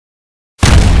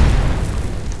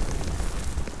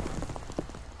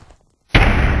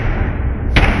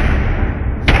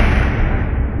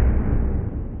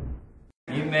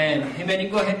Amen. You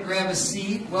can go ahead and grab a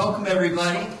seat. Welcome,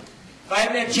 everybody. If I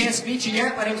haven't had a chance to meet you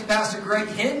yet, my name is Pastor Greg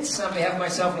Hintz. On behalf of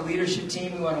myself and the leadership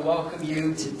team, we want to welcome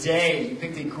you today. You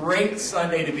picked a great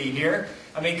Sunday to be here.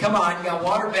 I mean, come on. You got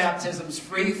water baptisms,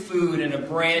 free food, and a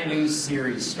brand new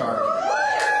series starting.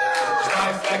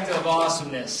 Trifecta of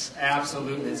awesomeness.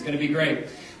 Absolutely. It's going to be great.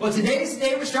 Well, today's the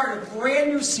day we're starting a brand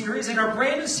new series, and our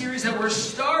brand new series that we're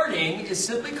starting is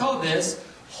simply called this,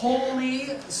 Holy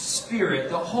Spirit.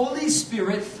 The Holy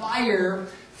Spirit, fire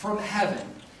from heaven.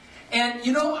 And,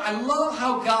 you know, I love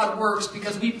how God works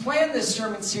because we planned this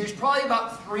sermon series probably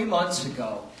about 3 months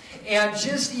ago. And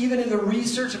just even in the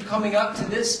research of coming up to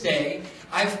this day,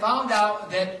 I found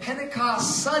out that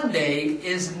Pentecost Sunday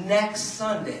is next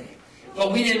Sunday.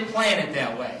 But we didn't plan it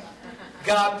that way.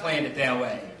 God planned it that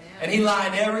way. And He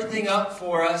lined everything up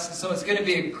for us. And so it's going to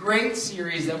be a great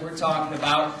series that we're talking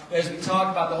about as we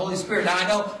talk about the Holy Spirit. Now, I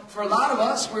know for a lot of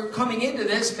us, we're coming into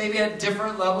this maybe at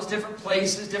different levels, different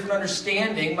places, different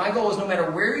understanding. My goal is no matter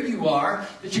where you are,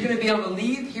 that you're going to be able to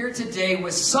leave here today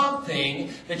with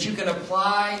something that you can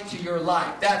apply to your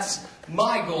life. That's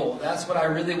my goal. That's what I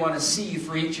really want to see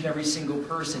for each and every single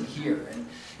person here. And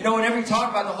you know, whenever you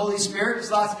talk about the Holy Spirit, there's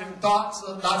lots of different thoughts,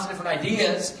 lots of different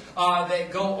ideas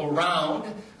that go around.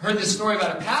 Heard this story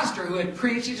about a pastor who had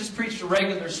preached. He just preached a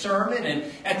regular sermon, and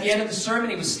at the end of the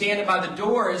sermon, he was standing by the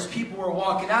door. As people were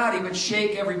walking out, he would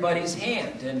shake everybody's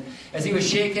hand. And as he was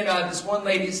shaking this one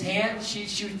lady's hand, she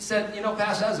said, "You know,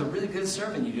 Pastor, that was a really good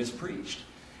sermon you just preached."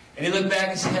 And he looked back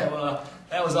and said, "Well,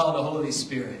 that was all the Holy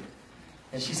Spirit."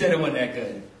 And she said it wasn't that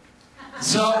good.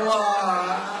 So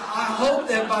I hope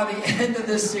that by the end of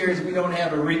this series, we don't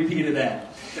have a repeat of that.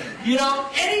 You know,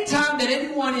 anytime that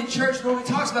anyone in church normally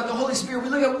talks about the Holy Spirit, we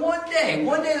look at one day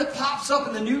that pops up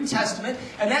in the New Testament,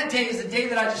 and that day is the day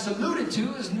that I just alluded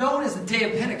to, is known as the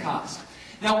day of Pentecost.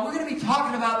 Now, we're going to be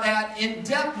talking about that in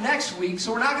depth next week,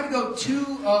 so we're not going to go too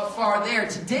far there.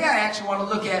 Today, I actually want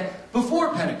to look at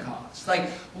before Pentecost.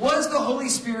 Like, was the Holy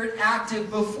Spirit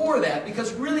active before that?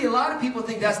 Because really, a lot of people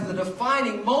think that's the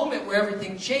defining moment where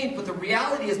everything changed, but the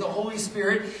reality is the Holy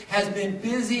Spirit has been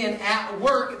busy and at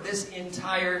work this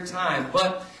entire time.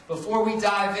 But before we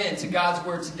dive into God's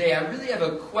Word today, I really have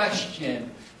a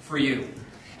question for you.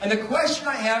 And the question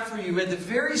I have for you at the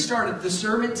very start of the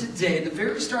sermon today, the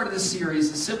very start of the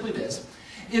series, is simply this.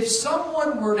 If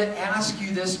someone were to ask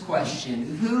you this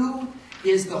question, who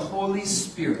is the Holy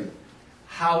Spirit?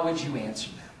 How would you answer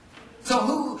them? So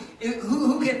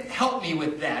who can help me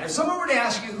with that? If someone were to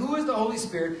ask you, who is the Holy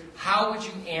Spirit? How would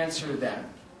you answer them?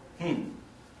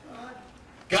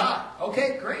 God.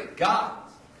 Okay, great. God.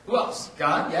 Who else?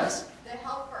 God, yes? The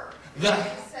Helper. The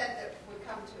said that would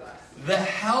come to us. The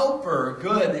Helper,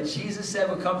 good, that Jesus said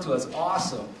would come to us.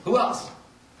 Awesome. Who else?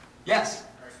 Yes?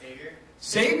 Our Savior.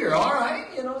 Savior, all right.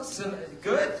 You know,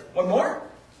 good. One more?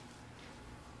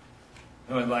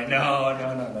 No, like,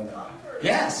 no.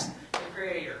 Yes? The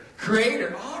Creator.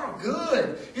 Creator. Oh,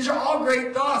 good. These are all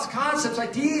great thoughts, concepts,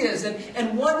 ideas,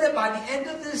 and one that by the end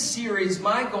of this series,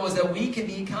 my goal is that we can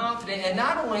be confident and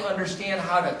not only understand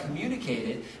how to communicate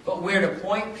it, but where to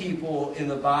point people in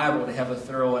the Bible to have a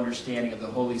thorough understanding of the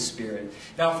Holy Spirit.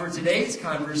 Now, for today's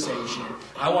conversation,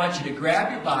 I want you to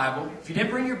grab your Bible. If you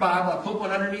didn't bring your Bible, I put one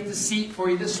underneath the seat for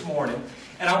you this morning,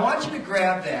 and I want you to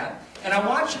grab that. And I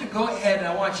want you to go ahead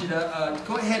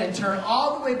and turn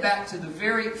all the way back to the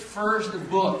very first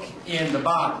book in the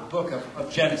Bible, the book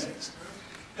of Genesis.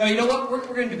 Now, you know what? We're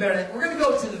going to do better. We're going to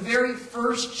go to the very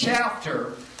first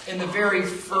chapter in the very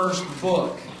first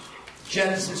book,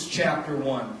 Genesis chapter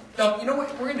 1. Now, you know what?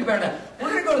 We're going to do better now.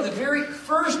 We're going to go to the very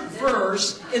first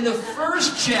verse in the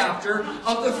first chapter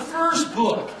of the first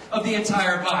book of the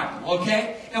entire Bible,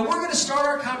 okay? And we're going to start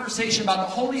our conversation about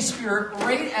the Holy Spirit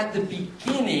right at the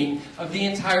beginning of the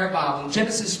entire Bible.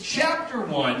 Genesis chapter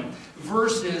 1,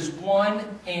 verses 1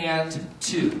 and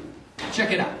 2.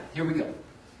 Check it out. Here we go.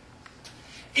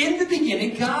 In the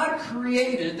beginning, God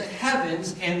created the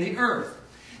heavens and the earth.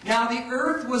 Now the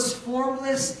earth was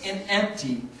formless and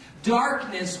empty.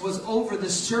 Darkness was over the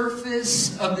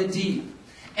surface of the deep.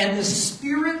 And the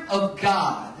Spirit of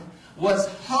God was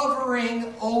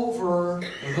hovering over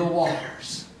the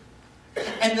waters.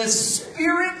 And the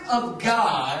Spirit of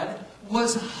God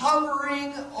was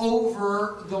hovering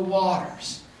over the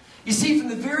waters. You see, from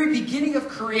the very beginning of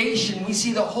creation, we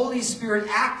see the Holy Spirit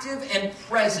active and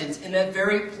present in that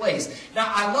very place.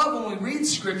 Now, I love when we read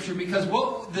Scripture because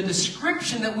the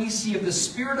description that we see of the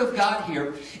Spirit of God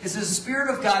here is the Spirit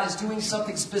of God is doing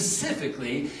something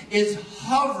specifically, is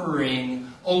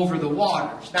hovering over the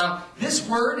waters. Now, this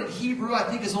word in Hebrew, I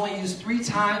think, is only used 3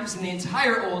 times in the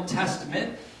entire Old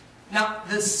Testament. Now,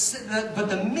 but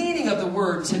the meaning of the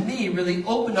word, to me, really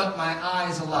opened up my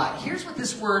eyes a lot. Here's what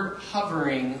this word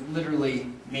hovering literally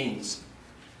means.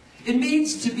 It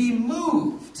means to be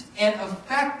moved and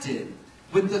affected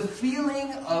with the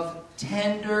feeling of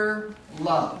tender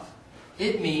love.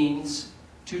 It means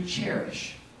to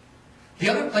cherish. The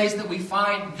other place that we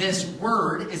find this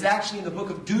word is actually in the book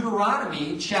of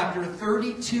Deuteronomy, chapter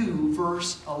 32,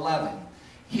 verse 11.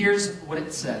 Here's what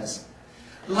it says.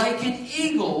 Like an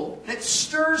eagle that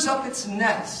stirs up its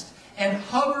nest and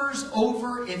hovers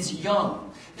over its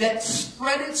young, that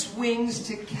spread its wings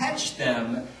to catch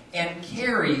them and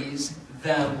carries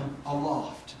them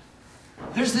aloft.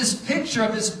 There's this picture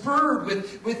of this bird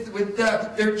with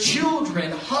their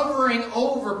children hovering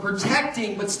over,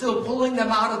 protecting, but still pulling them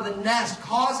out of the nest,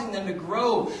 causing them to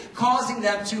grow, causing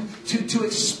them to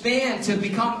expand, to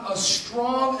become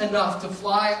strong enough to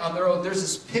fly on their own. There's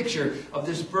this picture of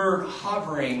this bird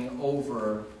hovering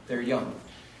over their young.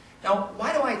 Now,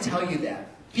 why do I tell you that?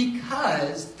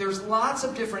 Because there's lots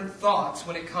of different thoughts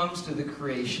when it comes to the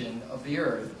creation of the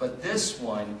earth, but this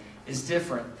one is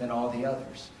different than all the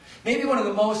others. Maybe one of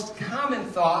the most common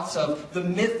thoughts of the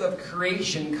myth of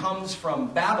creation comes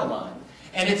from Babylon.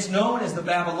 And it's known as the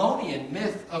Babylonian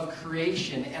myth of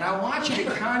creation. And I want you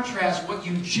to contrast what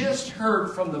you just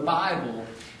heard from the Bible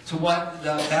to what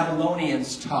the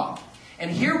Babylonians taught.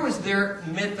 And here was their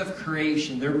myth of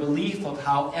creation, their belief of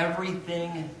how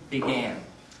everything began.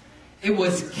 It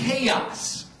was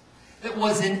chaos that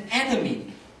was an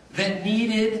enemy that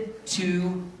needed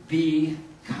to be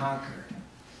conquered.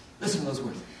 Listen to those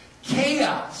words.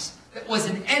 Chaos that was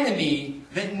an enemy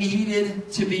that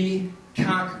needed to be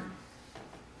conquered.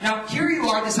 Now, here you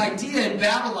are, this idea in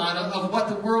Babylon of what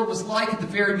the world was like at the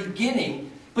very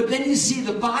beginning. But then you see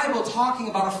the Bible talking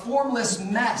about a formless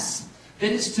mess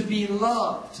that is to be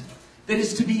loved, that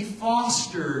is to be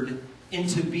fostered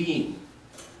into being.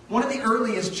 One of the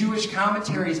earliest Jewish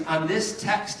commentaries on this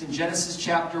text in Genesis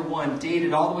chapter 1,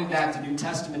 dated all the way back to New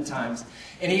Testament times,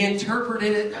 and he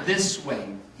interpreted it this way.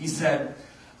 He said,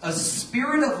 a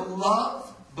spirit of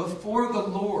love before the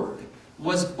Lord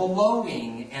was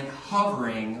blowing and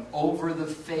hovering over the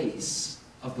face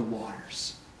of the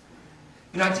waters.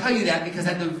 And I tell you that because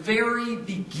at the very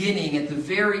beginning, at the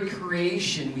very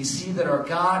creation, we see that our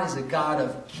God is a God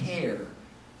of care,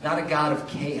 not a God of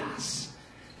chaos.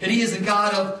 That He is a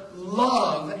God of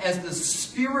love, as the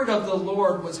Spirit of the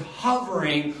Lord was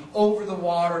hovering over the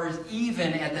waters,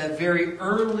 even at that very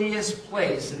earliest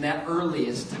place, in that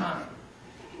earliest time.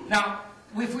 Now,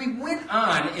 if we went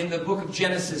on in the book of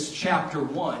Genesis chapter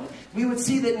 1, we would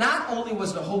see that not only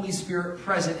was the Holy Spirit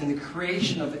present in the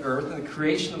creation of the earth, and the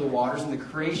creation of the waters, and the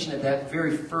creation at that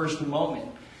very first moment,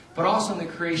 but also in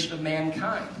the creation of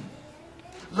mankind.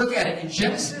 Look at it in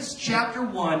Genesis chapter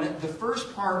 1, the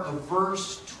first part of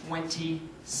verse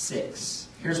 26.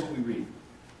 Here's what we read.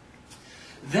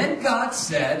 Then God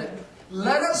said,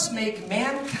 let us make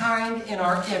mankind in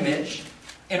our image,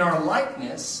 in our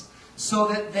likeness, so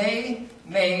that they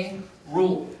may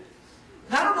rule.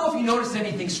 Now, I don't know if you noticed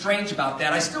anything strange about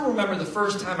that. I still remember the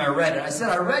first time I read it. I said,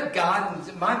 I read God, and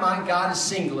in my mind, God is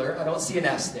singular. I don't see an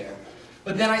S there.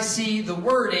 But then I see the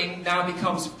wording now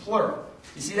becomes plural.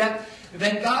 You see that?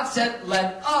 Then God said,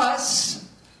 let us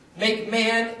make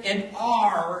man in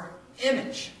our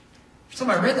image. So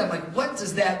when I read that, I'm like, what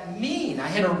does that mean? I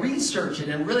had to research it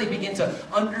and really begin to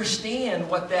understand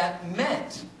what that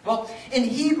meant. Well, in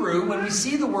Hebrew, when we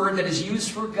see the word that is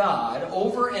used for God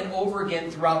over and over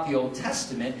again throughout the Old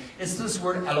Testament, it's this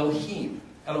word Elohim.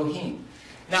 Elohim.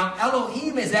 Now,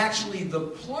 Elohim is actually the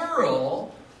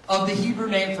plural of the Hebrew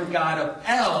name for God of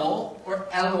El, or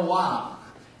Eloah.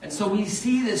 And so we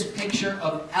see this picture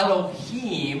of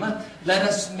Elohim, let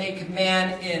us make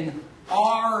man in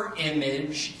our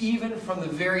image, even from the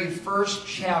very first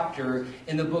chapter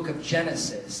in the book of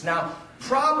Genesis. Now,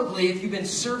 probably if you've been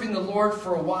serving the Lord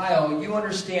for a while, you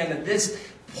understand that this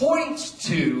points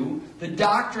to the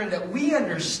doctrine that we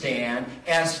understand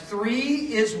as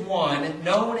three is one,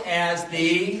 known as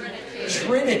the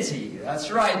Trinity.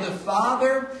 That's right, the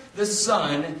Father, the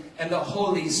Son, and the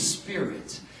Holy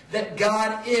Spirit. That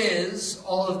God is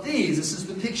all of these. This is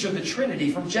the picture of the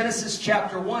Trinity. From Genesis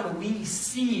chapter 1, we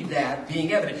see that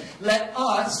being evident. Let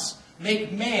us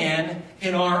make man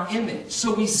in our image.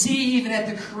 So we see even at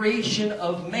the creation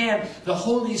of man, the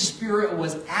Holy Spirit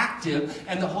was active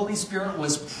and the Holy Spirit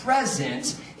was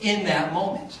present in that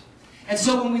moment. And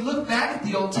so when we look back at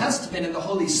the Old Testament and the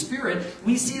Holy Spirit,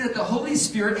 we see that the Holy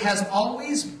Spirit has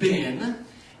always been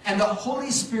and the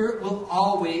Holy Spirit will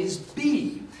always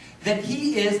be. That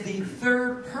He is the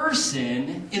third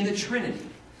person in the Trinity.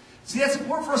 See, that's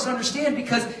important for us to understand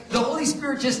because the Holy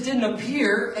Spirit just didn't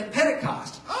appear at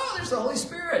Pentecost. Oh, there's the Holy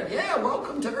Spirit. Yeah,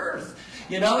 welcome to earth.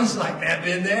 You know, he's like, man,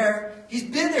 been there. He's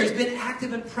been there. He's been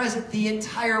active and present the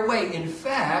entire way. In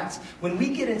fact, when we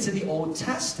get into the Old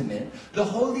Testament, the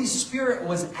Holy Spirit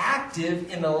was active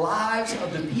in the lives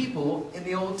of the people in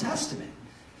the Old Testament.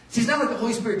 See, it's not like the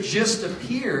Holy Spirit just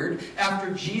appeared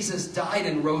after Jesus died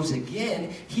and rose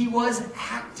again. He was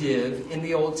active in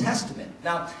the Old Testament.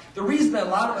 Now, the reason that a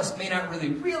lot of us may not really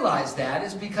realize that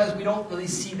is because we don't really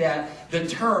see the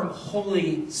term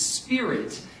Holy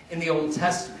Spirit in the Old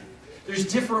Testament. There's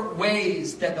different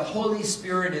ways that the Holy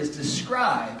Spirit is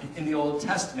described in the Old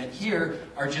Testament. Here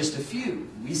are just a few.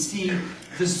 We see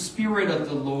the Spirit of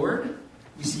the Lord.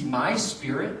 We see my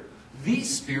Spirit. The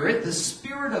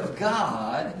Spirit of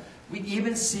God. We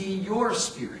even see your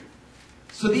Spirit.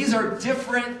 So these are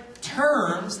different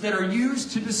terms that are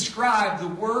used to describe the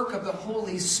work of the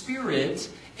Holy Spirit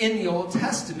in the Old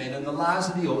Testament and the lives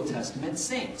of the Old Testament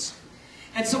saints.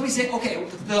 And so we say, okay,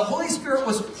 the Holy Spirit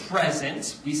was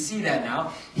present. We see that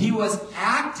now. He was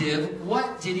active.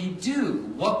 What did he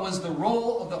do? What was the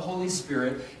role of the Holy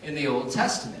Spirit in the Old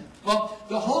Testament? Well,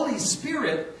 the Holy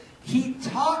Spirit, he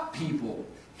taught people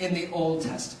in the Old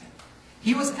Testament.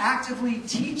 He was actively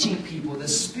teaching people. The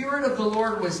Spirit of the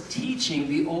Lord was teaching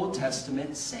the Old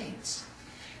Testament saints.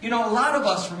 You know, a lot of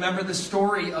us remember the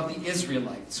story of the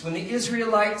Israelites. When the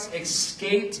Israelites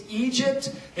escaped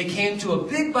Egypt, they came to a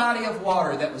big body of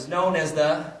water that was known as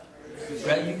the...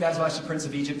 Right? You guys watched The Prince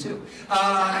of Egypt too.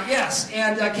 Yes,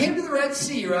 and came to the Red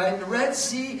Sea, right? The Red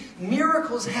Sea,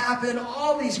 miracles happened,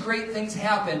 all these great things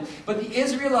happened. But the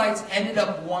Israelites ended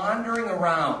up wandering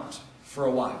around for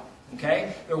a while.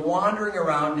 Okay? They're wandering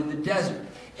around in the desert.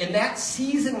 In that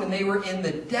season when they were in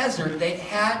the desert, they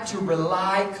had to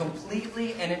rely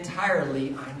completely and entirely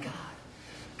on God.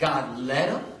 God led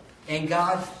them and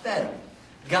God fed them.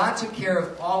 God took care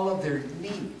of all of their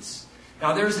needs.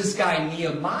 Now there's this guy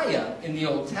Nehemiah in the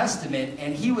Old Testament,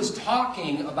 and he was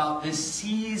talking about this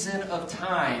season of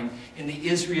time in the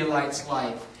Israelites'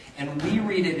 life. And we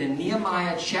read it in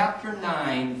Nehemiah chapter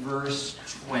 9, verse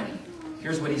 20.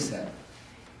 Here's what he said.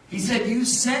 He said, "You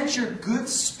sent your good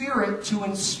spirit to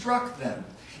instruct them,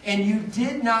 and you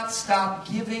did not stop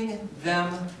giving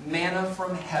them manna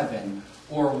from heaven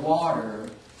or water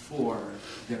for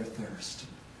their thirst."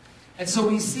 And so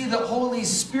we see the Holy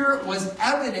Spirit was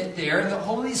evident there, and the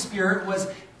Holy Spirit was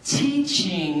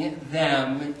teaching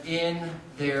them in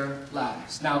their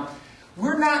lives. Now,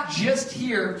 we're not just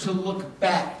here to look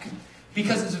back,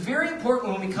 because it's very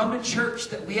important when we come to church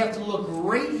that we have to look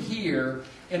right here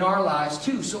in our lives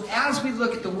too. So as we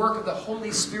look at the work of the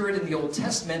Holy Spirit in the Old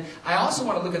Testament, I also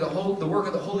want to look at the work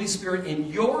of the Holy Spirit in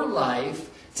your life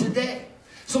today.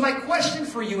 So my question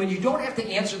for you, and you don't have to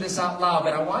answer this out loud,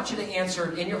 but I want you to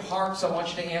answer it in your hearts, I want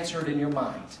you to answer it in your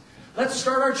mind. Let's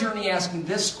start our journey asking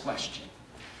this question.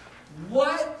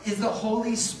 What is the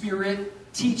Holy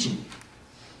Spirit teaching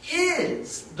you?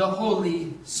 Is the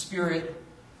Holy Spirit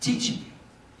teaching you?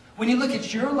 When you look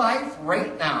at your life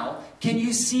right now, can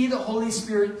you see the Holy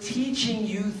Spirit teaching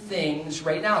you things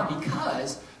right now?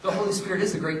 Because the Holy Spirit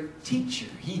is a great teacher.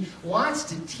 He wants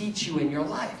to teach you in your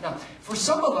life. Now, for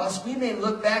some of us, we may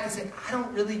look back and say, I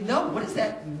don't really know. What does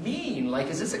that mean? Like,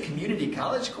 is this a community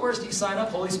college course? Do you sign up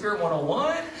Holy Spirit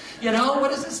 101? You know,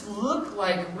 what does this look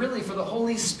like really for the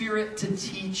Holy Spirit to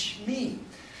teach me?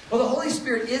 Well, the Holy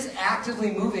Spirit is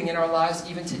actively moving in our lives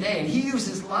even today. And He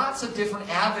uses lots of different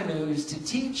avenues to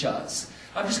teach us.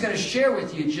 I'm just going to share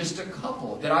with you just a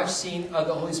couple that I've seen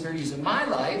the Holy Spirit use in my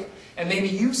life. And maybe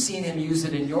you've seen Him use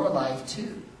it in your life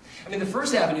too. I mean, the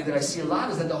first avenue that I see a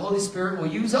lot is that the Holy Spirit will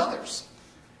use others.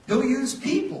 He'll use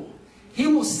people. He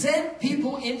will send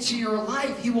people into your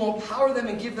life. He will empower them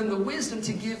and give them the wisdom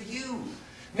to give you.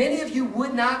 Many of you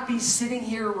would not be sitting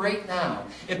here right now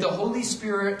if the Holy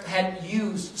Spirit had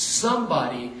used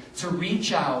somebody to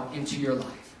reach out into your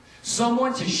life.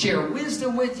 Someone to share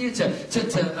wisdom with you,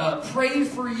 to pray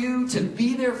for you, to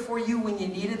be there for you when you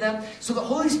needed them. So the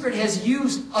Holy Spirit has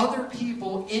used other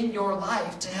people in your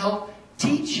life to help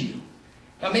teach you.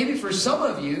 Now maybe for some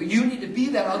of you, you need to be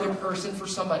that other person for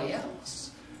somebody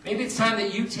else. Maybe it's time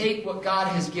that you take what God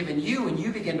has given you and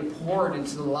you begin to pour it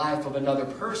into the life of another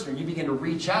person, or you begin to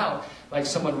reach out like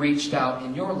someone reached out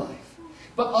in your life.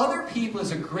 But other people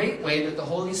is a great way that the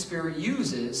Holy Spirit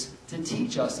uses to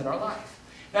teach us in our life.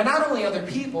 Now, not only other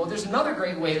people, there's another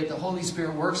great way that the Holy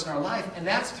Spirit works in our life, and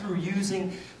that's through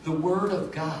using the Word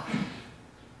of God.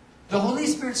 The Holy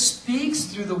Spirit speaks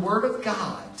through the Word of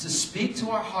God to speak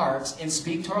to our hearts and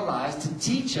speak to our lives, to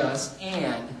teach us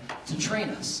and to train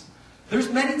us. There's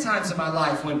many times in my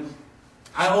life when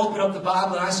I open up the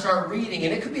Bible and I start reading,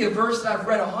 and it could be a verse that I've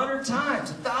read 100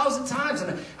 times, 1,000 times,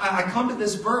 and I come to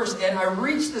this verse, and I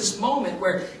reach this moment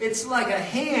where it's like a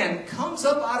hand comes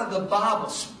up out of the Bible,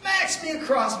 smacks me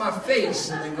across my face,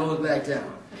 and then goes back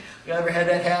down. You ever had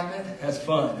that happen? That's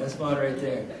fun. That's fun right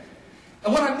there.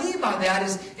 And what I mean by that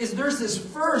is there's this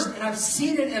verse, and I've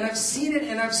seen it, and I've seen it,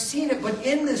 and I've seen it, but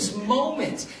in this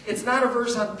moment, it's not a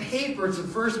verse on paper, it's a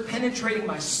verse penetrating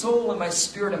my soul and my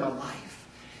spirit and my life.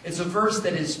 It's a verse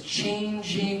that is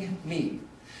changing me.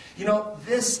 You know,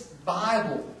 this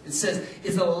Bible, it says,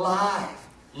 is alive,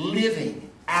 living,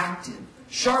 active,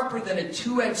 sharper than a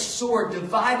two-edged sword,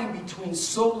 dividing between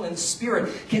soul and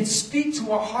spirit, can speak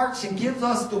to our hearts and give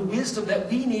us the wisdom that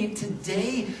we need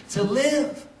today to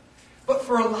live. But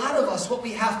for a lot of us, what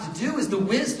we have to do is the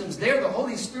wisdom's there. The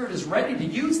Holy Spirit is ready to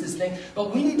use this thing,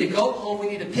 but we need to go home, we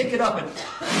need to pick it up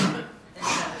and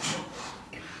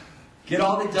get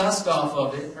all the dust off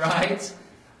of it, right?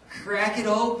 Crack it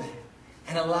open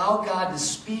and allow God to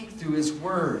speak through His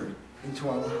Word into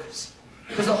our lives.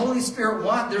 Because the Holy Spirit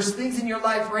there's things in your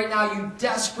life right now you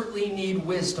desperately need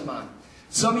wisdom on.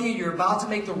 Some of you, you're about to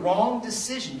make the wrong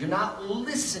decision. You're not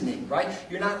listening, right?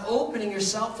 You're not opening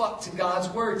yourself up to God's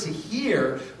Word to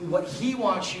hear what He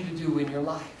wants you to do in your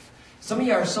life. Some of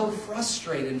you are so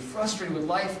frustrated with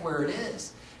life where it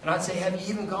is. And I'd say, have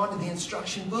you even gone to the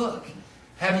instruction book?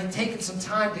 Have you taken some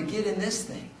time to get in this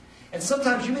thing? And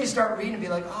sometimes you may start reading and be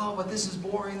like, oh, but this is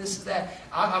boring, this is that.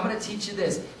 I'm going to teach you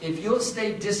this. If you'll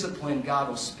stay disciplined, God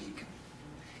will speak.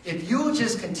 If you'll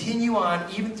just continue on,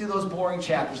 even through those boring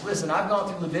chapters. Listen, I've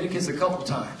gone through Leviticus a couple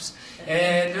times.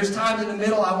 And there's times in the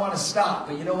middle I want to stop.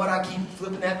 But you know what? I keep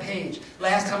flipping that page.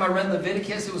 Last time I read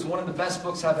Leviticus, it was one of the best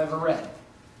books I've ever read.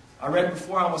 I read it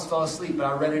before, I almost fell asleep. But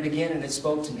I read it again and it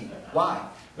spoke to me. Why?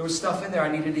 There was stuff in there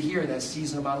I needed to hear in that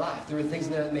season of my life. There were things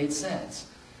that made sense.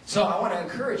 So I want to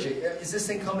encourage you. Is this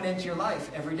thing coming into your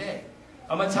life every day?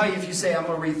 I'm going to tell you, if you say, I'm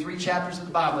going to read 3 chapters of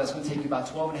the Bible, that's going to take you about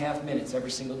 12 and a half minutes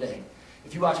every single day.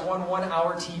 If you watch one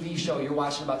 1-hour TV show, you're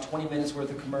watching about 20 minutes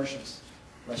worth of commercials.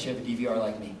 Unless you have a DVR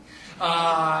like me.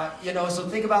 So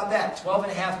think about that. 12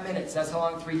 and a half minutes. That's how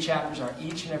long 3 chapters are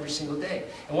each and every single day.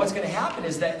 And what's going to happen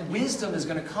is that wisdom is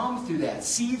going to come through that.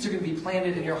 Seeds are going to be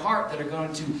planted in your heart that are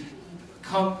going to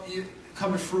come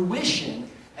to fruition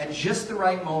at just the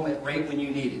right moment, right when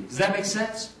you need it. Does that make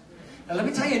sense? Now let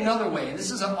me tell you another way, and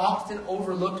this is an often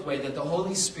overlooked way that the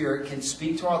Holy Spirit can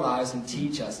speak to our lives and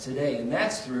teach us today, and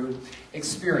that's through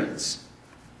experience.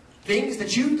 Things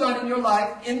that you've done in your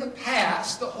life in the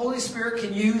past, the Holy Spirit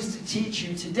can use to teach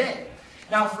you today.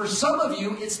 Now for some of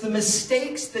you, it's the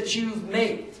mistakes that you've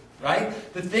made, right?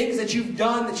 The things that you've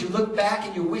done that you look back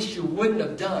and you wish you wouldn't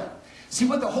have done. See,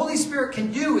 what the Holy Spirit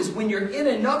can do is when you're in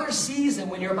another season,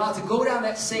 when you're about to go down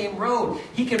that same road,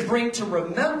 He can bring to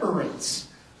remembrance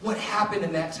what happened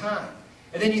in that time.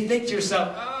 And then you think to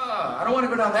yourself, I don't want to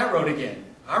go down that road again.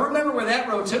 I remember where that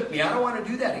road took me. I don't want to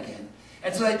do that again.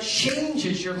 And so that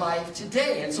changes your life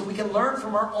today. And so we can learn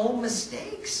from our own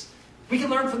mistakes. We can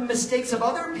learn from the mistakes of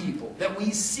other people that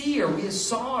we see or we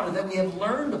saw or that we have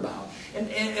learned about.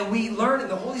 And we learn, and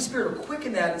the Holy Spirit will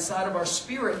quicken that inside of our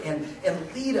spirit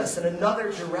and lead us in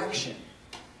another direction.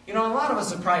 You know, a lot of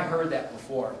us have probably heard that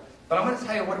before. But I'm going to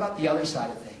tell you, what about the other side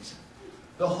of things?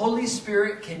 The Holy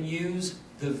Spirit can use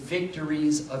the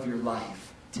victories of your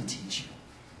life to teach you.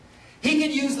 He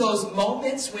can use those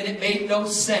moments when it made no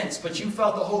sense, but you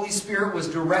felt the Holy Spirit was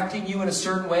directing you in a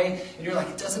certain way, and you're like,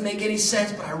 it doesn't make any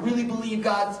sense, but I really believe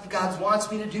God wants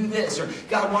me to do this, or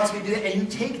God wants me to do that. And you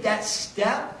take that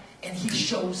step, and He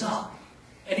shows up.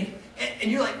 And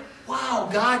you're like, wow,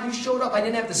 God, you showed up. I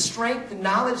didn't have the strength, the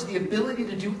knowledge, the ability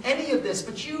to do any of this,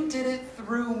 but you did it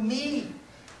through me.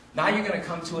 Now you're going to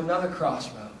come to another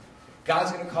crossroad.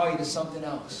 God's going to call you to something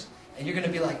else. And you're going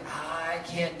to be like, I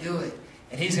can't do it.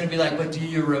 And He's going to be like, but do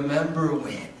you remember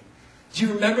when? Do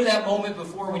you remember that moment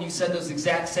before when you said those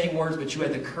exact same words, but you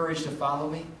had the courage to follow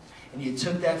me? And you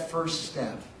took that first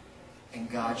step, and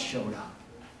God showed up.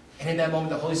 And in that moment,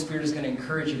 the Holy Spirit is going to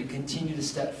encourage you to continue to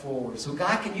step forward. So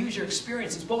God can use your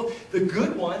experiences, both the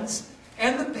good ones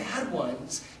and the bad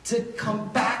ones, to come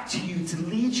back to you, to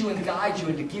lead you and guide you,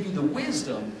 and to give you the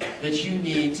wisdom that you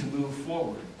need to move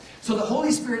forward. So the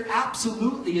Holy Spirit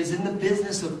absolutely is in the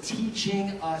business of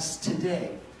teaching us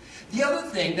today. The other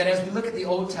thing that as we look at the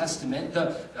Old Testament,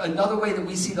 another way that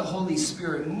we see the Holy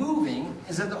Spirit moving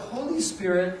is that the Holy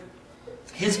Spirit,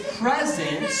 His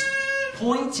presence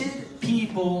pointed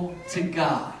people to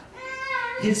God.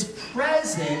 His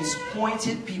presence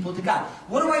pointed people to God.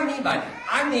 What do I mean by that?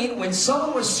 I mean, when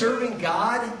someone was serving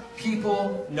God,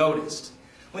 people noticed.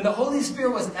 When the Holy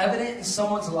Spirit was evident in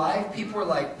someone's life, people were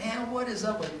like, man, what is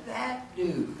up with that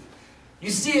dude? You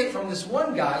see it from this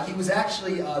one guy. He was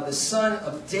actually the son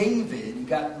of David. He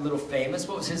got a little famous.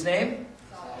 What was his name?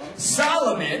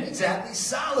 Solomon, exactly.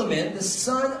 Solomon, the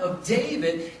son of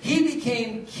David. He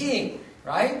became king,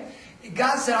 right?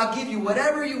 God said, I'll give you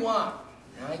whatever you want.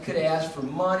 Now, he could have asked for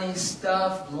money,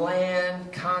 stuff,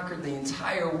 land, conquered the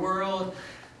entire world.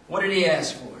 What did he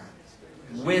ask for?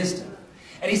 Wisdom.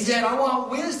 And he said, I want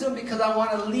wisdom because I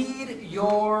want to lead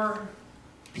your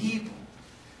people.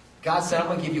 God said, I'm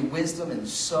going to give you wisdom and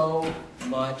so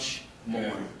much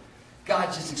more. God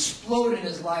just exploded in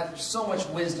his life with so much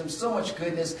wisdom, so much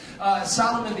goodness.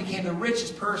 Solomon became the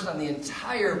richest person on the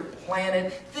entire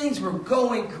planet. Things were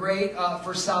going great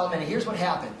for Solomon. And here's what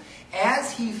happened.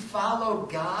 As he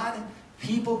followed God,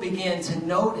 people began to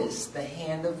notice the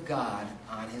hand of God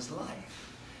on his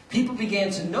life. People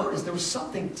began to notice there was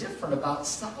something different about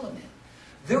Solomon.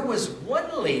 There was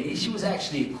one lady, she was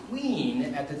actually a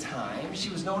queen at the time. She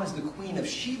was known as the Queen of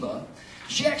Sheba.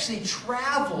 She actually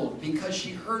traveled because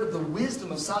she heard of the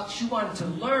wisdom of Solomon. She wanted to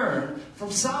learn from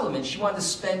Solomon. She wanted to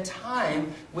spend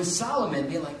time with Solomon,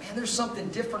 being like, man, there's something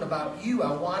different about you.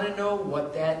 I want to know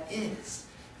what that is.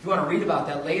 If you want to read about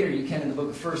that later, you can in the book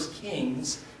of 1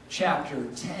 Kings, chapter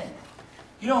 10.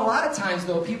 You know, a lot of times,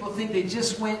 though, people think she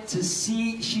just went to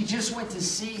see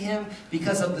him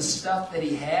because of the stuff that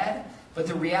he had. But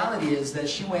the reality is that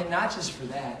she went not just for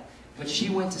that, but she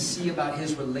went to see about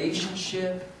his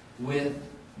relationship with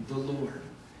the Lord.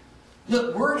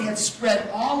 Look, word had spread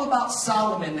all about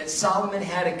Solomon that Solomon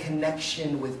had a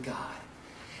connection with God.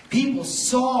 People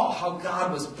saw how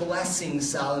God was blessing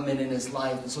Solomon in his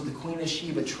life. And so the Queen of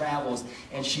Sheba travels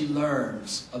and she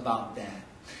learns about that.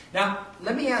 Now,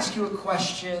 let me ask you a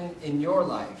question in your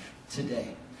life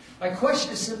today. My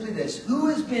question is simply this. Who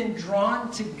has been drawn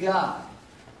to God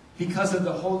because of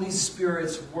the Holy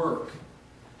Spirit's work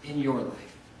in your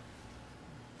life?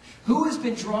 Who has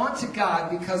been drawn to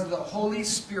God because of the Holy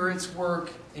Spirit's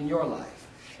work in your life?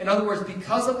 In other words,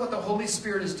 because of what the Holy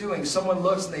Spirit is doing, someone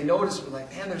looks and they notice, we're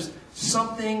like, man, there's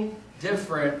something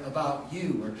different about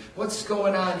you, or what's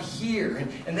going on here?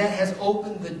 And that has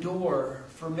opened the door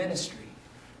for ministry.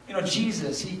 You know,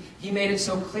 Jesus, he made it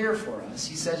so clear for us.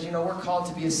 He says, you know, we're called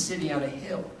to be a city on a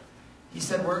hill. He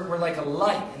said we're like a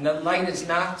light, and that light is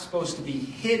not supposed to be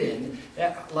hidden.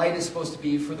 That light is supposed to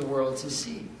be for the world to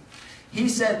see. He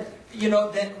said, you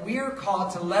know, that we're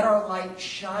called to let our light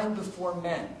shine before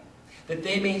men, that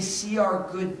they may see our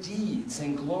good deeds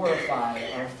and glorify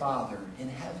our Father in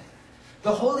heaven.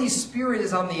 The Holy Spirit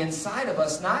is on the inside of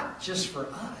us, not just for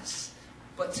us,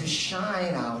 but to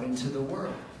shine out into the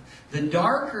world. The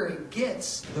darker it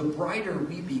gets, the brighter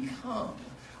we become.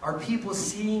 Are people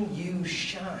seeing you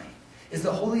shine? Is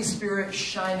the Holy Spirit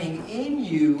shining in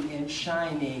you and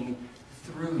shining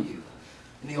through you?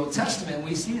 In the Old Testament,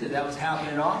 we see that was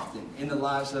happening often in the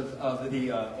lives of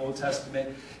the Old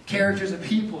Testament characters and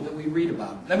people that we read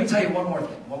about. Let me tell you one more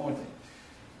thing.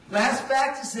 Last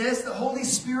fact is this: the Holy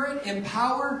Spirit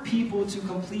empowered people to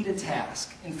complete a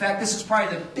task. In fact, this is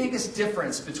probably the biggest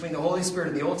difference between the Holy Spirit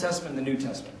in the Old Testament and the New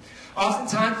Testament.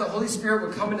 Oftentimes, the Holy Spirit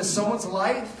would come into someone's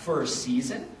life for a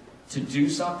season, to do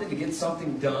something, to get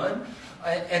something done.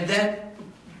 And then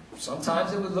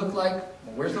sometimes it would look like,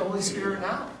 well, where's the Holy Spirit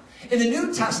now? In the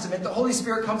New Testament, the Holy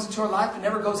Spirit comes into our life and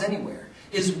never goes anywhere.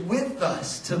 Is with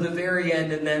us to the very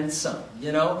end and then some,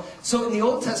 you know? So in the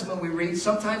Old Testament we read,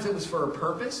 sometimes it was for a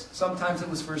purpose, sometimes it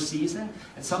was for a season,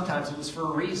 and sometimes it was for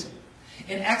a reason.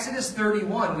 In Exodus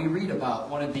 31, we read about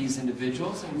one of these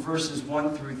individuals. In verses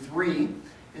 1 through 3,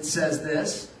 it says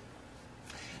this: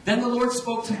 Then the Lord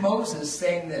spoke to Moses,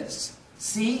 saying this,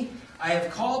 See, I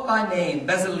have called by name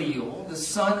Bezaleel, the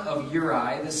son of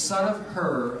Uri, the son of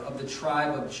Hur, of the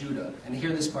tribe of Judah. And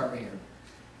hear this part right here.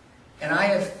 And I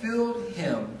have filled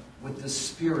him with the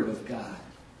Spirit of God,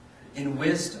 in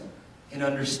wisdom, in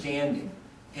understanding,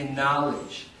 in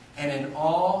knowledge, and in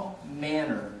all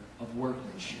manner of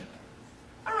workmanship.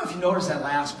 I don't know if you noticed that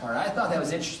last part. I thought that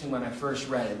was interesting when I first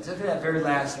read it. Look at that very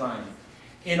last line.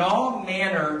 In all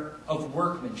manner of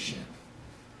workmanship.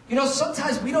 You know,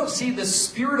 sometimes we don't see the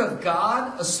Spirit of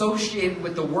God associated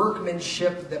with the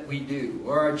workmanship that we do,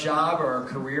 or our job, or our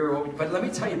career. But let me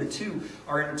tell you, the two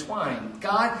are intertwined.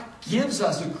 God gives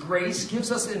us a grace,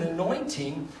 gives us an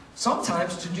anointing,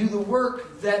 sometimes to do the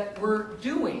work that we're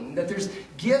doing. That there's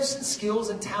gifts and skills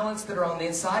and talents that are on the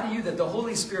inside of you that the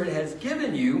Holy Spirit has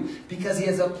given you because He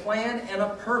has a plan and a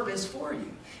purpose for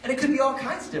you. And it could be all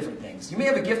kinds of different things. You may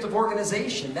have a gift of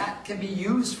organization. That can be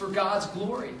used for God's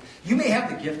glory. You may have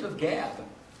the gift of gab.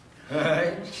 All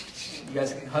right? You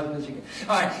guys can hug as you can.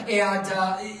 All right.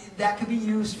 And that could be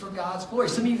used for God's glory.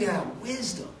 Some of you have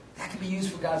wisdom. That can be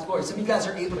used for God's glory. Some of you guys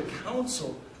are able to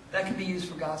counsel. That can be used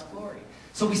for God's glory.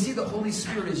 So we see the Holy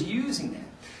Spirit is using that.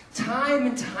 Time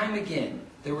and time again,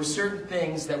 there were certain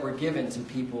things that were given to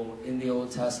people in the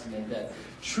Old Testament that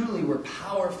truly were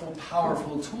powerful,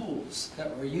 powerful tools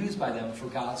that were used by them for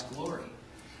God's glory.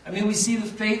 I mean, we see the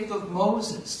faith of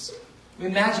Moses. We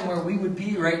imagine where we would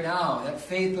be right now, that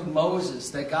faith of Moses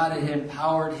that God had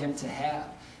empowered him to have.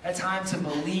 That time to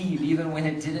believe even when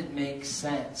it didn't make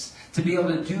sense. To be able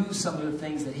to do some of the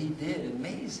things that he did.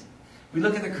 Amazing. We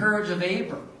look at the courage of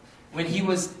Abram when he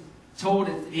was told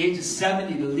at the age of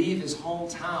 70 to leave his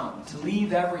hometown, to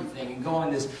leave everything and go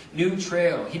on this new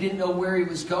trail. He didn't know where he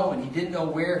was going. He didn't know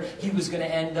where he was going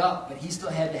to end up, but he still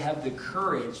had to have the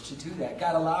courage to do that.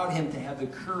 God allowed him to have the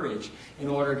courage in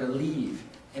order to leave.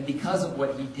 And because of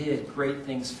what he did, great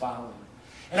things followed.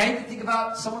 And I even think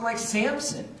about someone like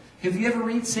Samson. If you ever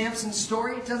read Samson's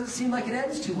story, it doesn't seem like it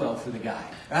ends too well for the guy,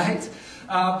 right?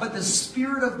 But the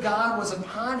Spirit of God was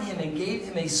upon him and gave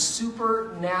him a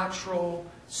supernatural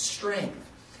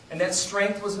strength. And that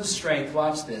strength was a strength,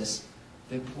 watch this,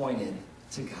 that pointed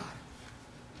to God.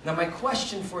 Now my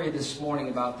question for you this morning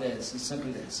about this is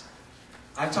simply this.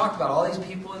 I've talked about all these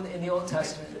people in the Old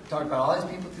Testament. I've talked about all these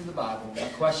people through the Bible. My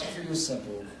question for you is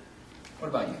simple. What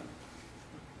about you?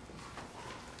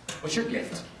 What's your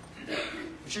gift?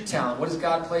 What's your talent? What has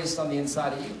God placed on the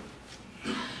inside of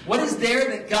you? What is there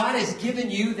that God has given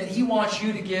you that He wants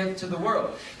you to give to the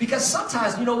world? Because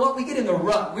sometimes, you know what, we get in the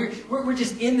rut. We're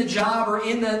just in the job or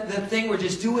in the thing. We're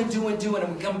just doing, and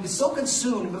we become so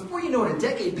consumed. And before you know it, a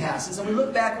decade passes, and we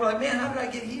look back, we're like, man, how did I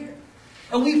get here?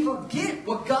 And we forget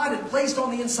what God had placed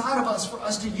on the inside of us for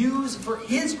us to use for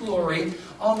His glory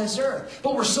on this earth.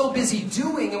 But we're so busy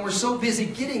doing, and we're so busy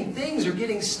getting things or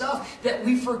getting stuff that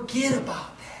we forget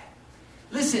about that.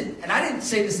 Listen, and I didn't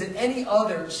say this in any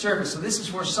other service, so this is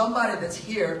for somebody that's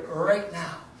here right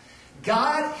now.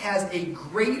 God has a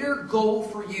greater goal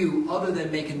for you other than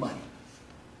making money.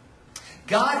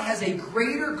 God has a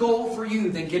greater goal for you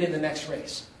than getting the next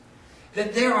race.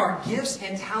 That there are gifts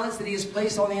and talents that He has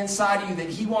placed on the inside of you that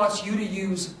He wants you to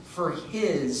use for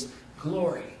His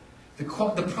glory. The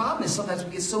problem is sometimes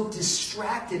we get so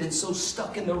distracted and so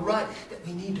stuck in the rut that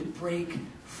we need to break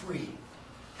free.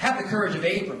 Have the courage of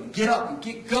Abram. Get up and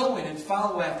get going and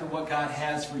follow after what God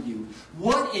has for you.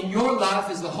 What in your life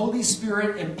is the Holy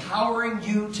Spirit empowering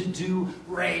you to do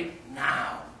right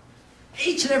now?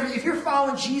 Each and every, if you're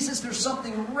following Jesus, there's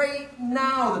something right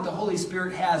now that the Holy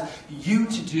Spirit has you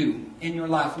to do in your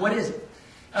life. What is it?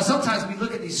 Now, sometimes we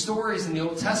look at these stories in the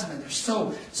Old Testament. They're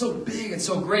so big and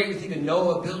so great. We think of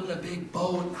Noah building a big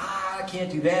boat. I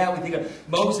can't do that. We think of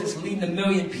Moses leading 1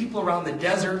 million people around the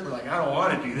desert. We're like, I don't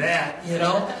want to do that, you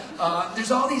know.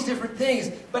 There's all these different things.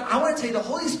 But I want to tell you, the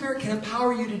Holy Spirit can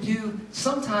empower you to do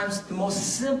sometimes the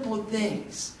most simple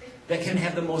things that can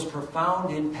have the most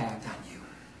profound impact on you.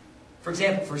 For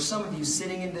example, for some of you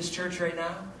sitting in this church right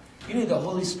now, you need the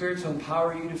Holy Spirit to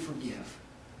empower you to forgive.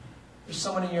 There's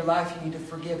someone in your life you need to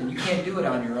forgive, and you can't do it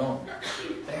on your own.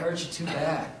 They hurt you too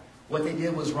bad. What they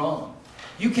did was wrong.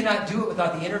 You cannot do it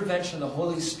without the intervention of the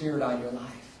Holy Spirit on your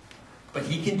life. But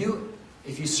He can do it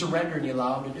if you surrender and you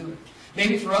allow Him to do it.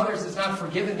 Maybe for others it's not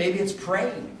forgiving. Maybe it's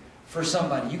praying for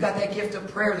somebody. You got that gift of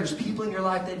prayer. There's people in your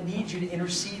life that need you to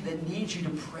intercede, that need you to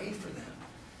pray for them.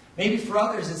 Maybe for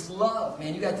others it's love.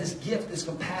 Man, you got this gift, this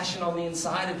compassion on the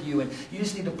inside of you, and you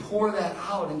just need to pour that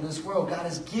out into this world. God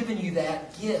has given you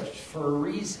that gift for a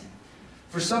reason.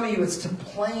 For some of you it's to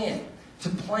plan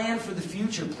for the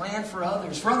future, plan for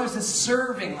others. For others it's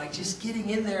serving, like just getting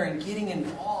in there and getting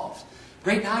involved.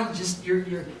 Right now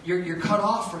you're cut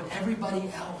off from everybody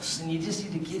else, and you just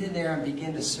need to get in there and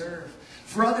begin to serve.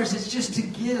 For others it's just to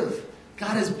give.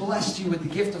 God has blessed you with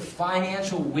the gift of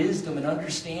financial wisdom and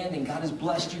understanding. God has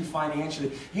blessed you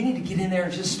financially. You need to get in there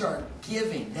and just start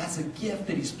giving. That's a gift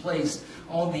that He's placed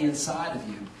on the inside of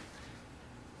you.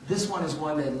 This one is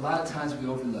one that a lot of times we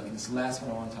overlook, and it's the last one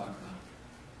I want to talk about.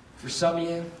 For some of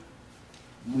you,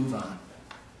 move on.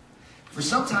 For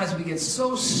sometimes we get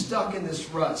so stuck in this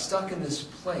rut, stuck in this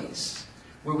place,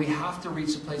 where we have to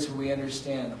reach a place where we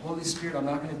understand, Holy Spirit, I'm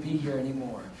not going to be here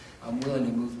anymore. I'm willing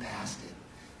to move past it.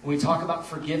 When we talk about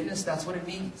forgiveness, that's what it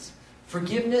means.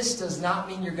 Forgiveness does not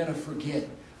mean you're going to forget.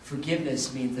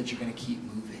 Forgiveness means that you're going to keep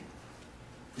moving.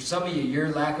 For some of you, your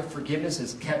lack of forgiveness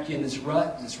has kept you in this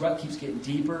rut. This rut keeps getting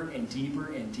deeper and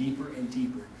deeper and deeper and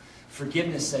deeper.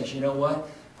 Forgiveness says, you know what?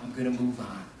 I'm going to move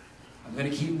on. I'm going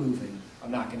to keep moving.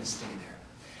 I'm not going to stay there.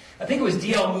 I think it was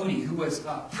D.L. Moody who was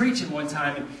preaching one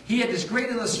time, and he had this great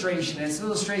illustration, and it's an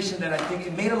illustration that I think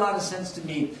it made a lot of sense to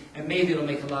me, and maybe it'll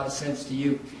make a lot of sense to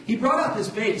you. He brought out this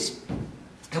vase,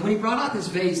 and when he brought out this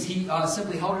vase, he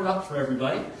simply held it up for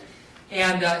everybody,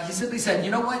 And he simply said,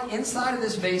 you know what? Inside of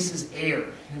this vase is air.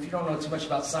 And if you don't know too much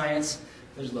about science,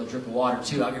 there's a little drip of water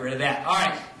too. I'll get rid of that. All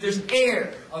right, there's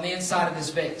air on the inside of this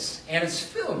vase, and it's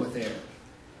filled with air.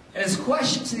 And his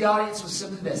question to the audience was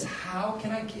simply this: how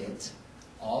can I get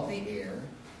all the air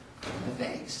in the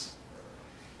vase?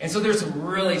 And so there's some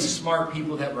really smart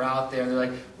people that were out there. They're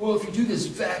like, well, if you do this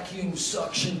vacuum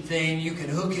suction thing, you can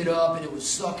hook it up and it would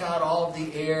suck out all of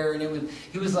the air. And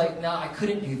he was like, no, I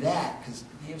couldn't do that, because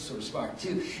he was sort of smart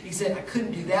too. He said, I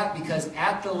couldn't do that because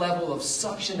at the level of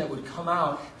suction that would come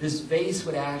out, this vase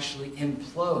would actually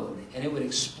implode and it would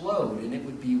explode and it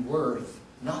would be worth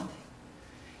nothing.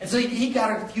 And so he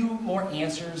got a few more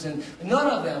answers, and none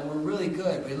of them were really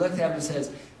good. But he looked at him and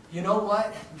says, you know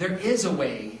what? There is a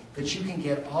way that you can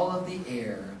get all of the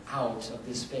air out of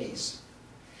this vase.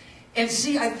 And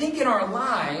see, I think in our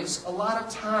lives, a lot of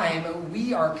time,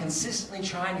 we are consistently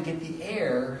trying to get the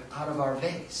air out of our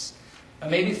vase. Now,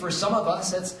 maybe for some of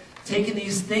us, that's taking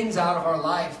these things out of our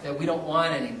life that we don't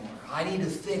want anymore. I need to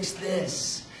fix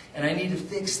this, and I need to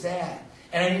fix that,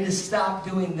 and I need to stop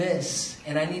doing this,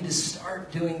 and I need to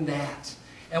start doing that.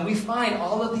 And we find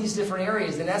all of these different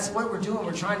areas, and that's what we're doing.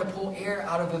 We're trying to pull air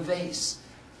out of a vase.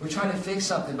 We're trying to fix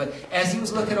something. But as he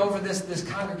was looking over this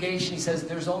congregation, he says,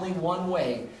 there's only one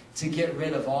way to get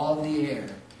rid of all the air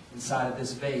inside of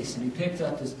this vase. And he picked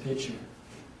up this pitcher.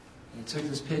 And he took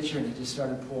this pitcher and he just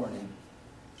started pouring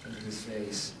it into this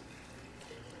vase.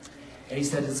 And he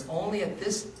said, it's only at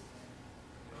this...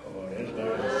 Oh, there it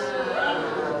is.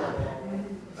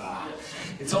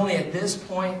 It's only at this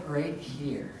point right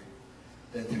here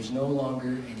that there's no longer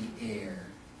any air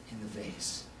in the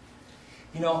vase.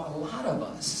 You know, a lot of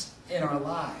us in our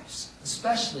lives,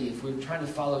 especially if we're trying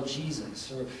to follow Jesus,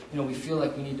 or, we feel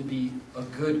like we need to be a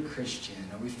good Christian,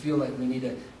 or we feel like we need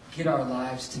to get our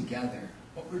lives together,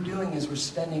 what we're doing is we're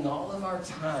spending all of our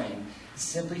time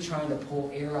simply trying to pull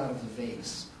air out of the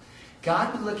vase.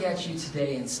 God would look at you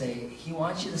today and say, He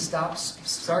wants you to start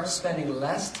spending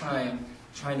less time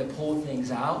trying to pull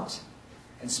things out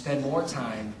and spend more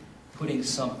time putting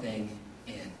something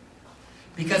in.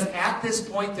 Because at this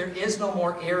point, there is no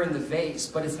more air in the vase,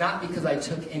 but it's not because I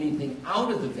took anything out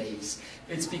of the vase.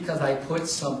 It's because I put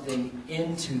something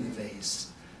into the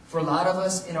vase. For a lot of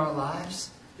us in our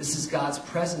lives, this is God's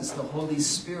presence, the Holy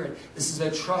Spirit. This is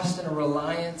a trust and a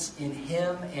reliance in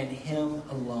Him and Him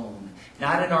alone.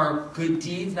 Not in our good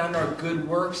deeds, not in our good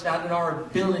works, not in our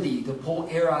ability to pull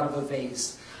air out of a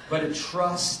vase, but a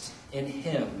trust in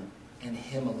Him and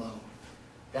Him alone.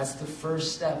 That's the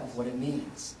first step of what it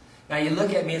means. Now you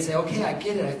look at me and say, okay, I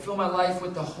get it. I fill my life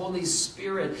with the Holy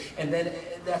Spirit, and then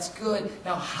that's good.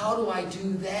 Now how do I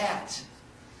do that?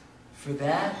 For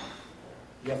that,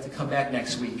 you have to come back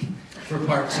next week for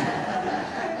part 2.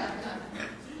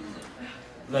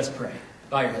 Let's pray.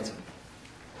 Bow your heads.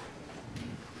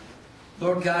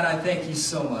 Lord God, I thank you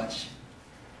so much.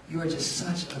 You are just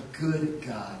such a good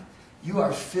God. You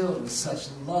are filled with such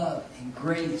love and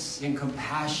grace and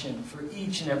compassion for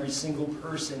each and every single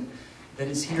person that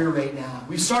is here right now.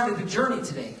 We've started the journey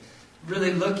today,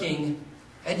 really looking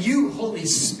at you, Holy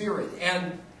Spirit,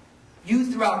 and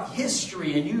you throughout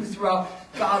history, and you throughout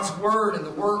God's Word and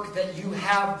the work that you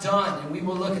have done. And we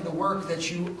will look at the work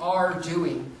that you are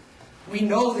doing. We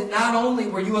know that not only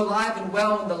were you alive and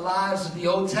well in the lives of the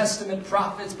Old Testament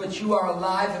prophets, but you are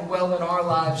alive and well in our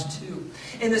lives too.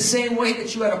 In the same way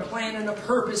that you had a plan and a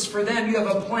purpose for them, you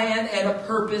have a plan and a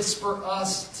purpose for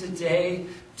us today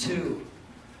too.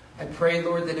 I pray,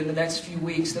 Lord, that in the next few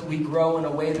weeks that we grow in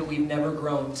a way that we've never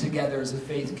grown together as a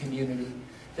faith community.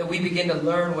 That we begin to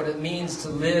learn what it means to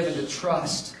live and to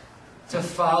trust, to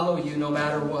follow you no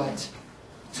matter what.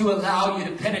 To allow you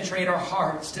to penetrate our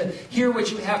hearts, to hear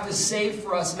what you have to say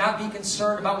for us, not be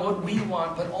concerned about what we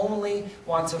want, but only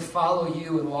want to follow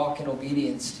you and walk in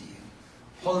obedience to you.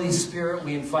 Holy Spirit,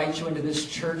 we invite you into this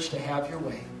church to have your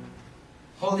way.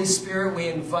 Holy Spirit, we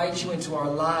invite you into our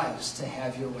lives to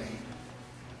have your way.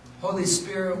 Holy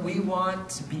Spirit, we want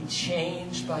to be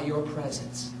changed by your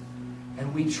presence.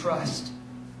 And we trust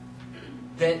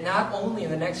that not only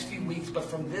in the next few weeks, but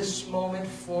from this moment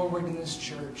forward in this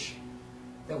church,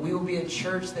 that we will be a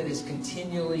church that is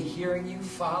continually hearing you,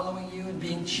 following you, and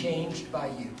being changed by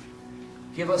you.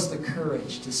 Give us the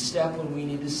courage to step when we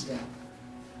need to step.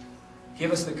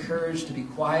 Give us the courage to be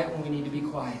quiet when we need to be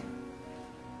quiet.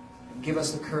 And give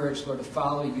us the courage, Lord, to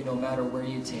follow you no matter where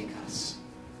you take us.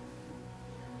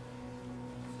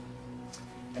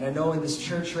 And I know in this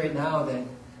church right now that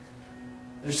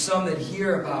there's some that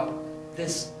hear about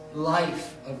this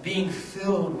life of being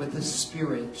filled with the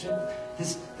Spirit.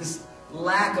 This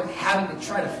lack of having to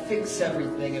try to fix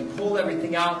everything and pull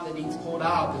everything out that needs pulled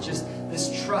out, but just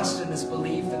this trust and this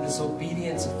belief and this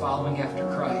obedience of following after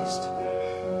Christ.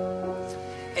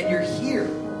 And you're here,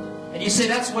 and you say,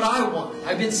 that's what I want.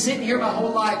 I've been sitting here my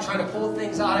whole life trying to pull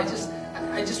things out.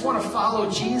 I just want to follow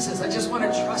Jesus. I just want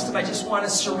to trust Him. I just want to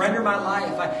surrender my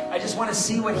life. I just want to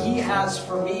see what He has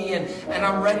for me, and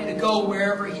I'm ready to go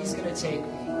wherever He's going to take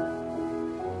me.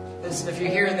 Listen, if you're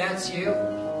here and that's you,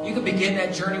 you can begin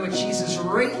that journey with Jesus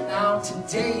right now,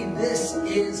 today. This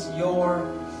is your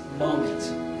moment.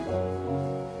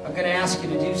 I'm going to ask you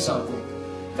to do something.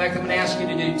 In fact, I'm going to ask you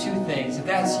to do two things. If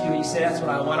that's you, you say, that's what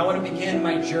I want. I want to begin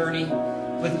my journey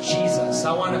with Jesus.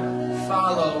 I want to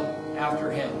follow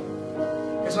after Him.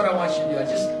 Here's what I want you to do.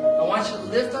 I want you to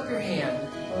lift up your hand,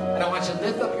 and I want you to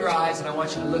lift up your eyes, and I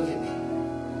want you to look at me.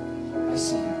 I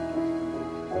see you.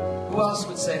 Who else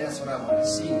would say, that's what I want? I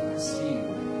see you. I see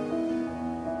you.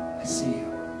 I see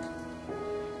you.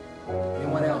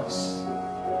 Anyone else?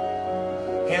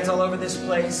 Hands all over this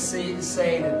place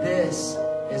saying that this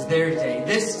is their day.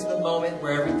 This is the moment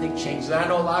where everything changes. And I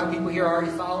know a lot of people here are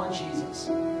already following Jesus.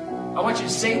 I want you to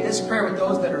say this prayer with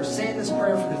those that are saying this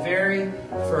prayer for the very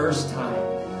first time.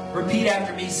 Repeat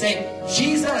after me. Say,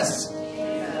 Jesus,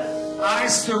 I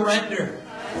surrender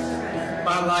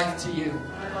my life to you.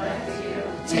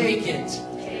 Take it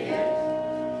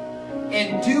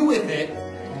and do with it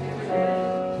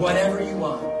whatever you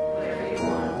want.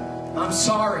 I'm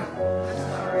sorry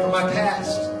for my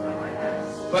past,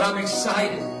 but I'm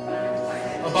excited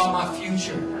about my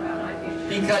future,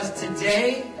 because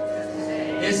today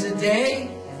is a day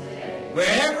where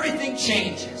everything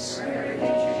changes.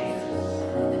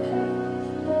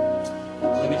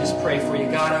 Let me just pray for you.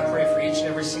 God, I pray for each and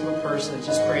every single person that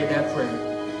just prayed that prayer.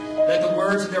 Let the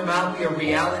words of their mouth be a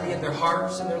reality in their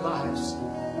hearts and their lives.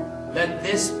 Let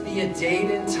this be a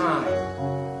date and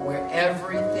time where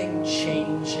everything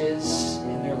changes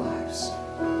in their lives.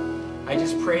 I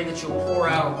just pray that you'll pour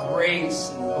out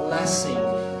grace and blessing,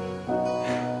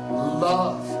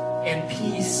 love and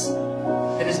peace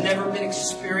that has never been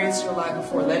experienced in your life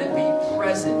before. Let it be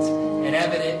present and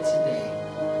evident today,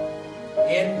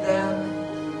 in them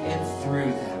and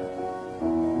through them.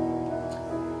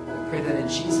 I pray that in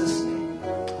Jesus' name.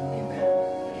 Amen.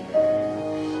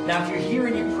 Now, if you're here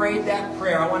and you prayed that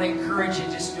prayer, I want to encourage you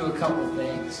just to do a couple of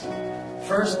things.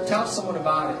 First, tell someone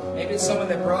about it. Maybe it's someone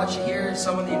that brought you here,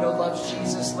 someone that you know loves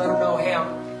Jesus. Let them know, hey,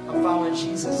 I'm following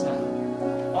Jesus now.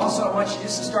 Also, I want you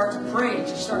just to start to pray,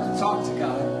 just start to talk to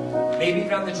God. Maybe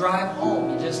even on the drive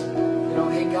home, you just,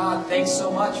 hey, God, thanks so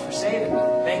much for saving me.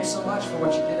 Thanks so much for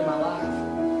what you did in my life.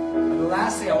 And the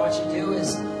last thing I want you to do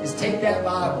is take that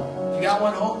Bible. If you got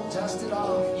one home, dust it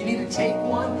off. You need to take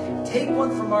one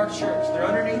from our church. They're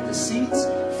underneath the seats.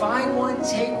 Find one,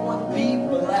 take one, be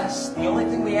blessed. The only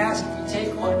thing we ask if you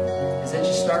take one is that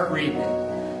you start reading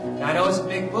it. Now, I know it's a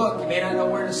big book. You may not know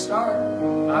where to start.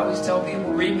 I always tell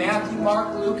people, read Matthew,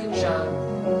 Mark, Luke, and John.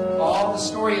 All the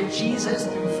story of Jesus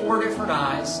through 4 different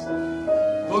eyes.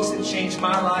 Books that changed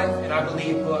my life, and I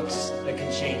believe books that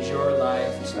can change yours.